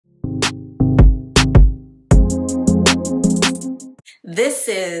This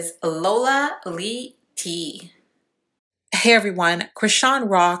is Lola Lee T. Hey everyone,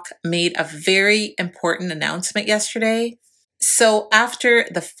 ChriseanRock made a very important announcement yesterday. So after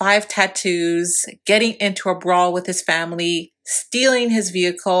the 5 tattoos, getting into a brawl with his family, stealing his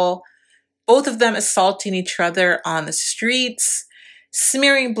vehicle, both of them assaulting each other on the streets,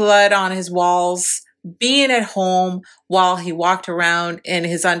 smearing blood on his walls, being at home while he walked around in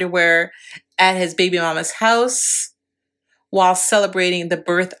his underwear at his baby mama's house, while celebrating the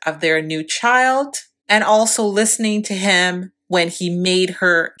birth of their new child, and also listening to him when he made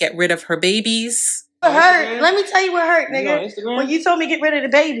her get rid of her babies. What hurt? Let me tell you what hurt, nigga. When you told me get rid of the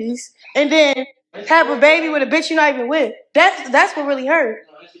babies and then have a baby with a bitch you're not even with. That's what really hurt.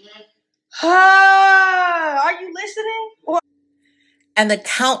 Are you listening? And the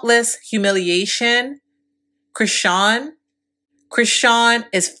countless humiliation. Chrisean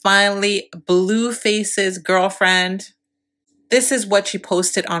is finally Blueface's girlfriend. This is what she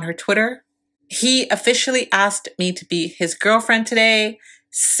posted on her Twitter. He officially asked me to be his girlfriend today.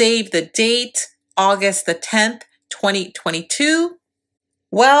 Save the date, August the 10th, 2022.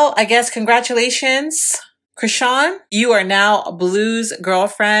 Well, I guess congratulations, Chrisean. You are now Blue's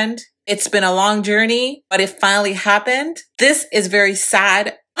girlfriend. It's been a long journey, but it finally happened. This is very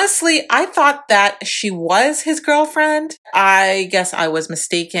sad. Honestly, I thought that she was his girlfriend. I guess I was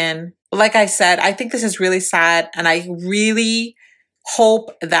mistaken. Like I said, I think this is really sad, and I really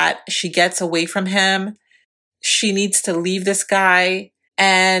hope that she gets away from him. She needs to leave this guy,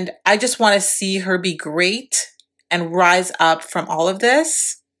 and I just want to see her be great and rise up from all of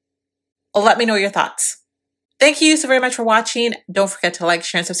this. Let me know your thoughts. Thank you so very much for watching. Don't forget to like,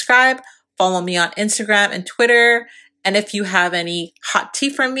 share, and subscribe. Follow me on Instagram and Twitter. And if you have any hot tea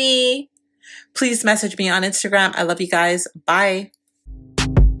for me, please message me on Instagram. I love you guys. Bye.